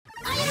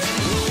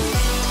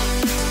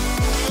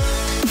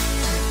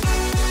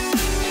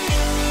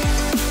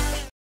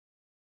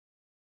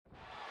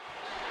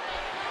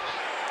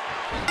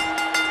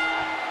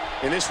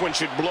This one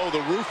should blow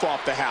the roof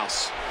off the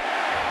house.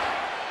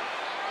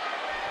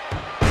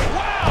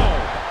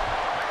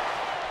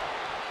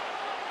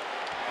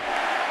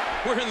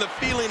 We're in the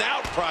feeling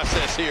out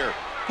process here.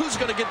 Who's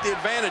going to get the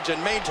advantage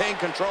and maintain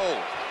control?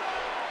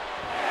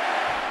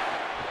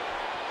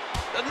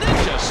 The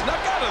Ninja snuck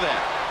out of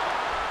that.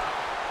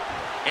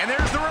 And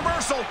there's the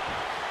reversal.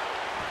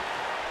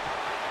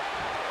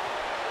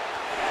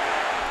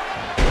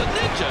 The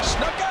Ninja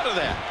snuck out of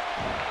that.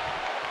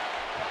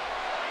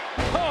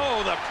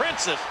 Oh, the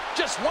Princess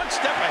just one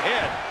step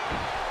ahead.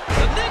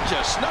 The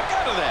Ninja snuck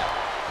out of that.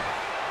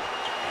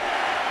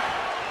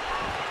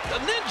 The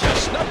Ninja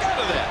snuck out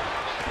of that.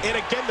 And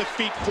again, the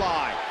feet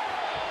fly.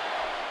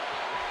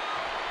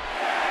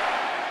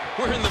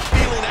 We're in the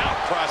feeling out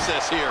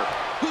process here.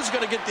 Who's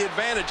going to get the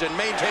advantage and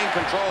maintain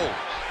control?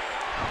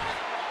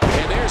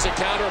 And there's a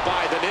counter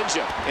by the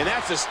Ninja. And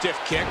that's a stiff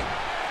kick.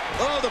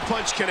 Oh, the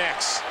punch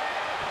connects.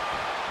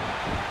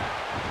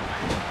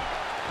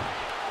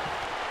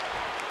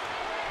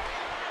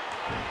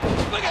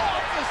 Look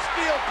out, the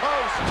steel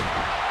post.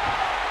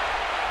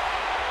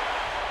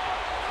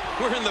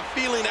 We're in the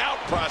feeling out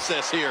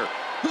process here.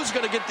 Who's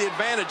going to get the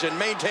advantage and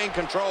maintain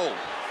control?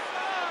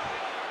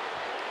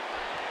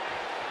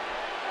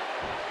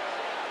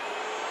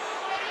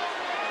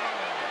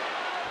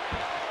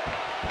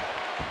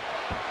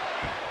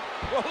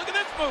 Well, look at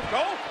this move,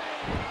 Cole.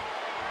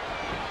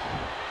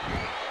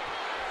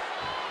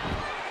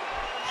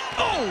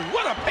 Oh,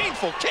 what a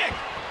painful kick.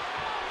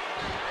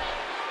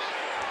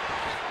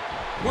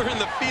 We're in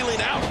the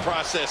feeling out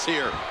process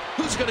here.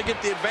 Who's going to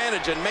get the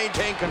advantage and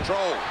maintain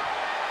control?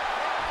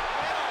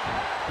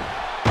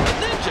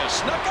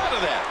 Just snuck out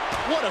of that.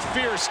 What a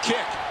fierce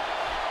kick.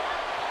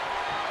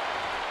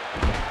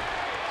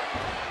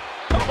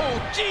 Oh,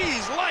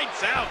 geez,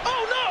 lights out.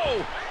 Oh,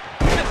 no.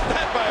 Missed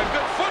that by a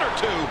good foot or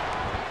two.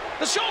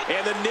 The shoulder.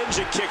 And the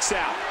Ninja kicks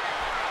out.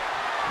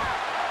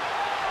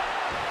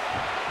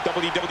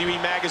 WWE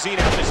Magazine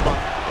out this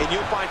month, and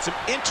you'll find some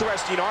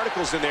interesting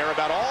articles in there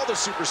about all the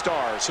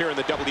superstars here in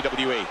the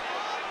WWE.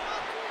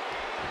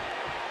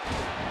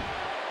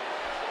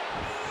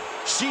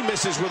 She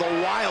misses with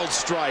a wild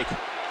strike.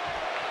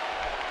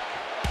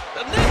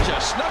 The Ninja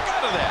snuck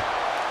out of that.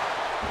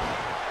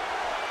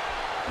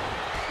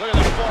 Look at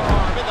the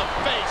forearm in the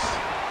face.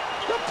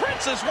 The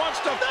Princess wants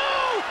to...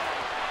 No!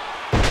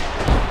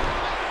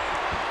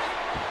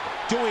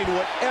 Doing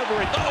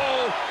whatever it...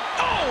 Oh,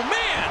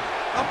 man!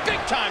 A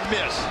big-time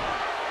miss.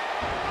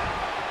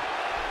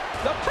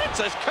 The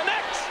Princess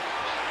connects.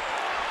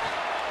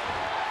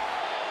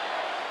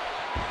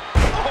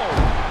 Oh,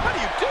 how do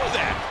you do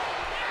that?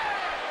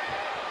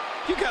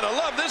 You gotta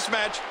love this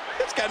match.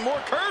 It's got more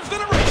curves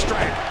than a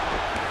racetrack.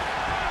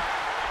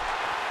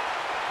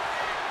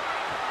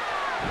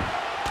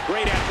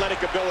 Great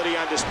athletic ability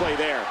on display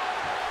there.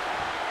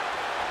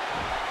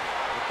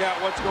 Look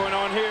out what's going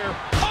on here.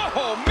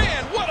 Oh,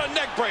 man, what a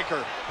neck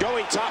breaker.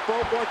 Going top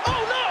rope.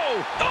 Oh,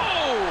 no.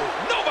 Oh,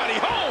 nobody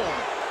home.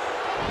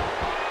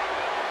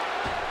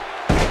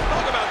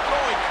 Talk about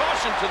throwing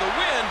caution to the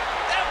wind.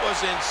 That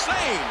was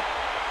insane.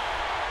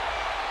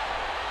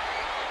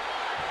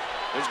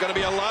 There's going to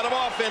be a lot of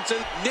offense in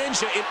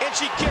Ninja, and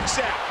she kicks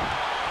out.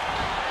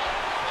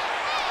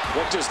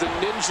 What does the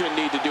Ninja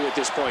need to do at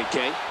this point,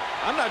 King?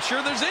 I'm not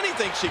sure there's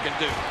anything she can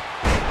do.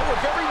 They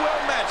were very well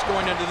matched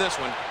going into this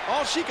one.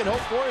 All she can hope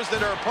for is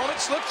that her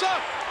opponent slips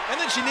up, and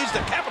then she needs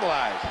to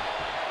capitalize.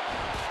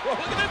 Well,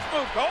 look at this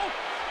move, Cole.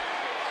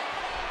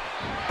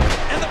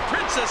 And the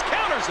Princess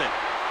counters it.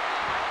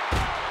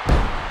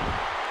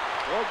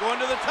 Oh, going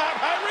to the top,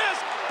 high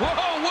risk.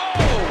 Whoa, whoa.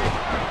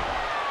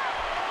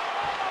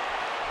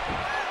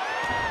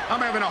 I'm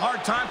having a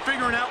hard time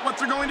figuring out what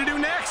they're going to do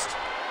next.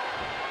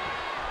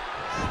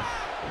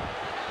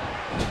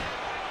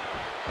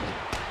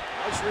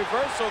 Nice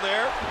reversal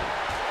there.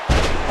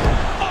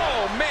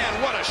 Oh,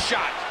 man, what a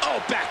shot.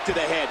 Oh, back to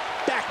the head,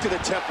 back to the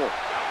temple.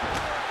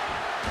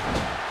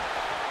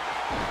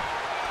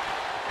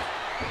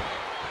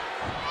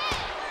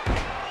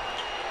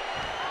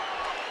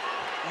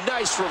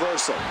 Nice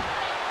reversal.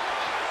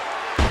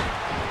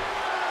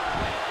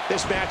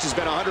 This match has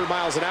been 100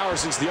 miles an hour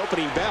since the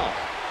opening bell.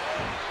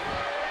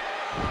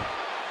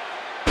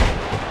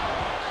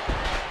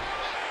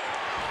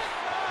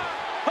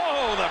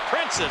 Oh, the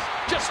Princess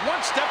just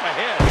one step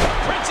ahead. The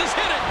Princess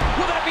hit it.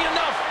 Will that be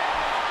enough?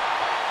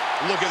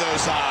 Look at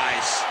those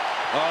eyes.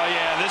 Oh,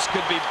 yeah, this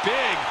could be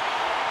big.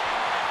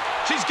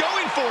 She's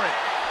going for it.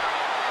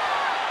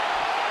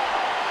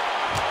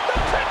 The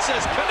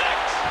Princess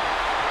connects.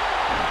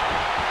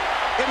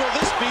 And will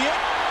this be it?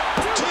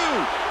 2,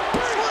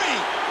 3.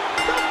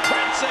 The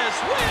Princess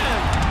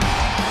wins.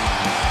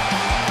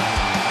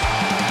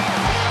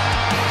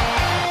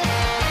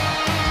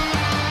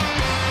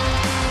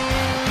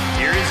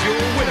 Here is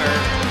your winner,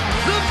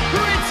 the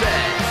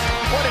Princess.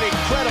 What an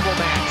incredible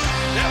match.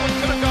 That one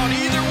could have gone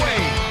either way.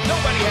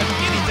 Nobody has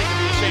anything to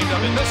be ashamed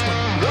of in this one.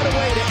 What a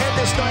way to end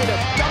this night of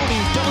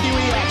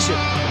WWE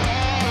action.